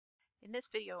In this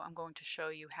video, I'm going to show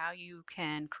you how you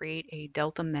can create a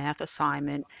Delta Math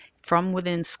assignment from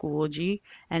within Schoology,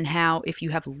 and how, if you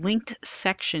have linked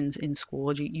sections in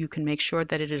Schoology, you can make sure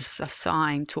that it is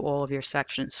assigned to all of your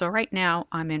sections. So right now,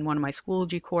 I'm in one of my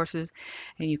Schoology courses,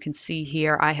 and you can see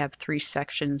here I have 3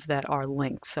 sections that are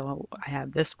linked. So I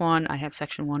have this one, I have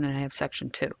section 1, and I have section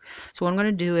 2. So what I'm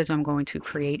going to do is I'm going to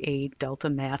create a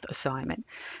Delta Math assignment.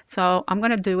 So I'm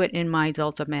going to do it in my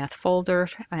Delta Math folder,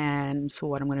 and so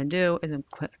what I'm going to do is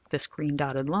click this green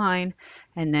dotted line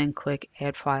and then click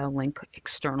Add File Link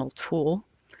External Tool,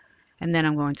 and then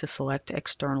I'm going to select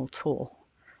External Tool.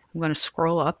 I'm going to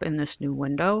scroll up in this new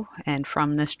window, and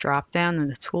from this drop down in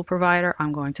the tool provider,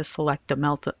 I'm going to select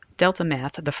the Delta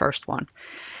Math, the first one.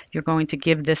 You're going to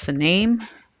give this a name,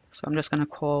 so I'm just going to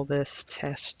call this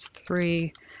Test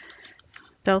 3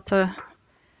 Delta.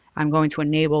 I'm going to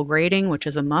enable grading, which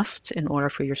is a must in order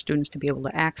for your students to be able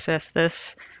to access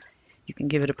this. You can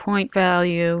give it a point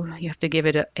value. You have to give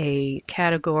it a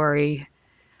category.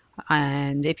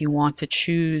 And if you want to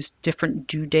choose different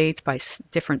due dates by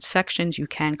different sections, you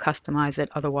can customize it.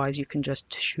 Otherwise, you can just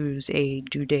choose a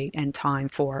due date and time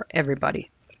for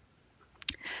everybody.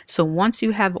 So once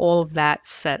you have all of that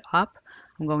set up,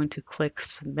 I'm going to click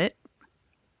Submit.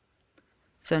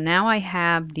 So now I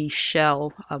have the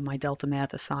shell of my Delta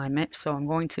Math assignment. So I'm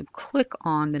going to click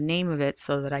on the name of it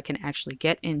so that I can actually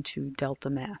get into Delta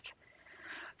Math.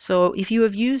 So if you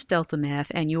have used Delta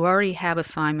Math and you already have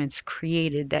assignments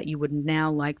created that you would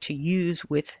now like to use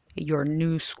with your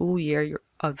new school year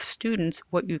of students,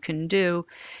 what you can do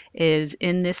is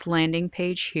in this landing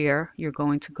page here, you're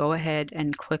going to go ahead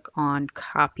and click on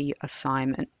Copy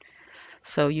Assignment.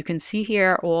 So you can see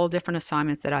here all different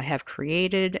assignments that I have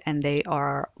created, and they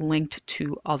are linked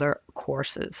to other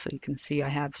courses. So you can see I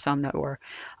have some that were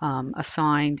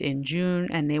assigned in June,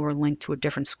 and they were linked to a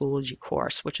different Schoology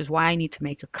course, which is why I need to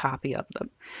make a copy of them.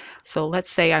 So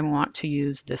let's say I want to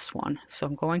use this one. So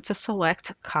I'm going to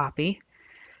select Copy,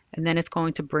 and then it's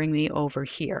going to bring me over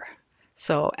here.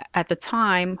 So at the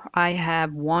time, I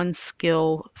have one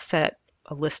skill set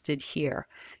listed here.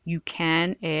 You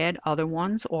can add other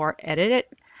ones or edit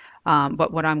it.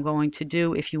 But what I'm going to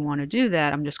do, if you want to do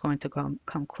that, I'm just going to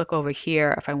come click over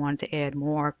here. If I wanted to add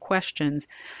more questions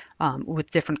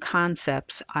with different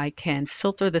concepts, I can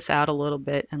filter this out a little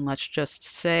bit, and let's just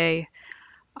say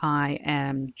I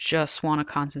just want to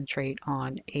concentrate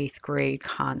on 8th grade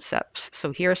concepts.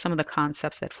 So here are some of the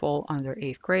concepts that fall under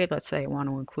 8th grade. Let's say I want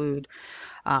to include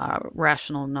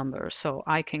rational numbers. So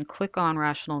I can click on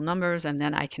rational numbers, and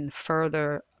then I can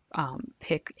further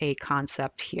pick a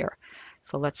concept here.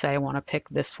 So let's say I want to pick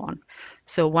this one.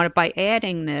 So by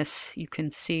adding this, you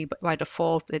can see by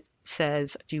default it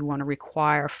says, do you want to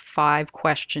require 5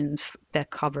 questions that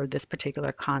cover this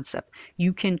particular concept?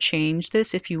 You can change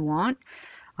this if you want.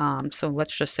 So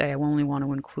let's just say I only want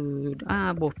to include,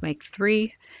 we'll make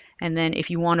 3. And then if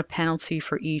you want a penalty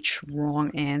for each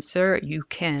wrong answer, you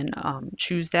can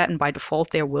choose that. And by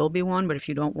default, there will be one. But if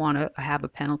you don't want to have a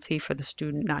penalty for the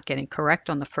student not getting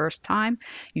correct on the first time,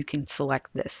 you can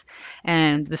select this.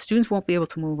 And the students won't be able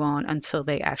to move on until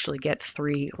they actually get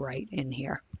 3 right in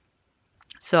here.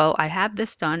 So I have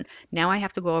this done. Now I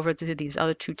have to go over to these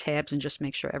other 2 tabs and just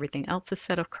make sure everything else is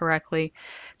set up correctly.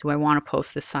 Do I want to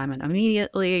post this assignment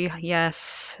immediately?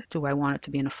 Yes. Do I want it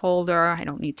to be in a folder? I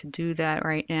don't need to do that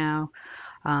right now.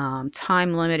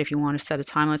 Time limit, if you want to set a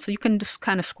time limit. So you can just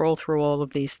kind of scroll through all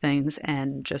of these things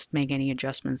and just make any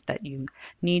adjustments that you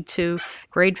need to.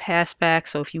 Grade passback,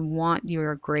 so if you want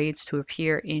your grades to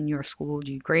appear in your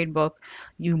Schoology gradebook,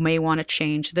 you may want to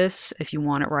change this if you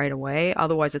want it right away.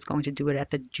 Otherwise, it's going to do it at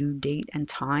the due date and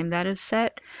time that is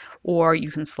set. Or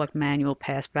you can select manual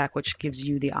passback, which gives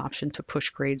you the option to push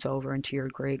grades over into your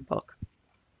gradebook.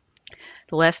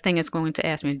 The last thing it's going to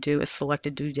ask me to do is select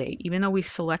a due date. Even though we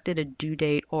selected a due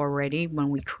date already when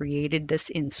we created this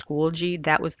in Schoology,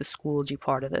 that was the Schoology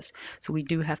part of this. So we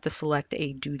do have to select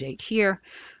a due date here.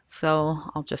 So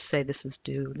I'll just say this is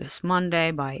due this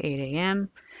Monday by 8 a.m.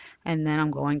 And then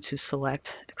I'm going to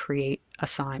select Create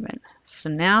Assignment. So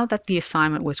now that the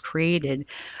assignment was created,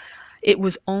 it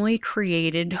was only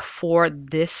created for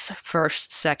this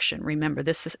first section. Remember,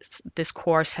 this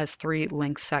course has 3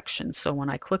 linked sections. So when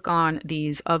I click on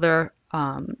these other,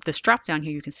 this drop down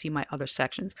here, you can see my other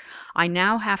sections. I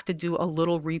now have to do a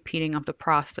little repeating of the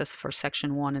process for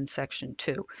section 1 and section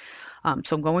 2.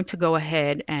 So I'm going to go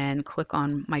ahead and click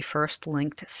on my first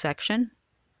linked section.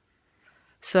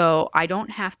 So I don't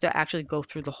have to actually go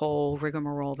through the whole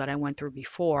rigmarole that I went through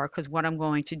before, because what I'm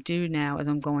going to do now is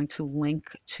I'm going to link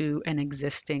to an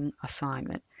existing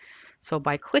assignment. So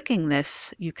by clicking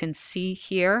this, you can see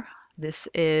here This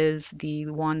is the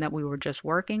one that we were just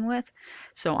working with.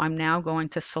 So I'm now going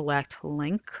to select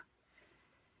link.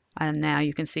 And now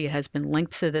you can see it has been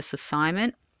linked to this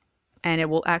assignment. And it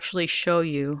will actually show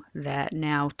you that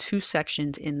now 2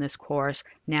 sections in this course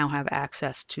now have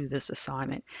access to this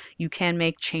assignment. You can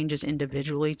make changes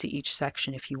individually to each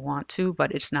section if you want to,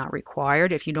 but it's not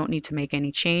required. If you don't need to make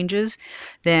any changes,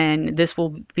 then this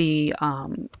will be,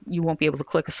 you won't be able to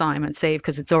click assignment save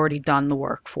because it's already done the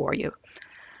work for you.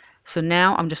 So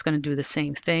now I'm just going to do the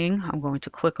same thing. I'm going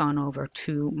to click on over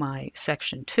to my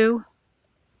section 2.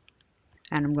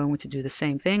 And I'm going to do the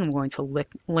same thing. I'm going to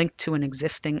link to an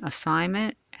existing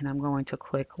assignment, and I'm going to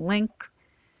click link.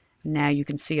 Now you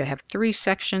can see I have 3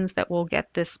 sections that will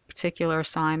get this particular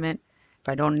assignment. If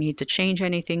I don't need to change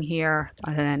anything here,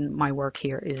 then my work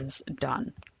here is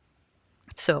done.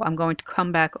 So I'm going to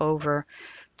come back over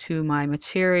to my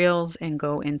materials and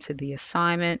go into the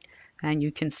assignment. And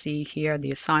you can see here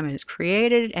the assignment is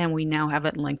created, and we now have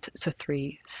it linked to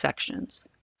 3 sections.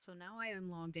 So now I am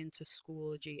logged into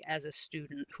Schoology as a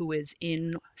student who is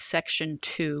in section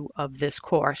 2 of this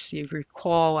course. You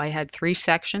recall I had 3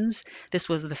 sections. This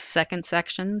was the second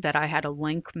section that I had to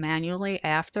link manually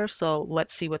after. So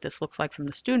let's see what this looks like from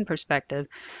the student perspective.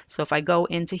 So if I go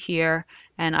into here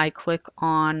and I click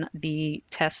on the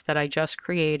test that I just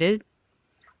created,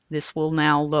 this will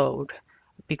now load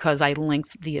because I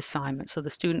linked the assignment. So the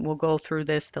student will go through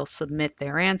this, they'll submit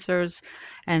their answers,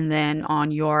 and then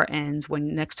on your end,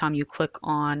 when next time you click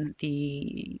on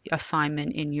the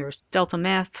assignment in your Delta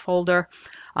Math folder,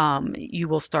 you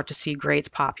will start to see grades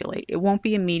populate. It won't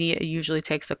be immediate. It usually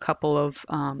takes a couple of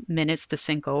minutes to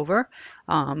sync over.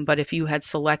 But if you had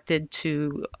selected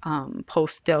to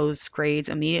post those grades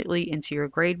immediately into your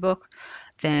gradebook,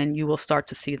 then you will start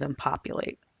to see them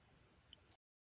populate.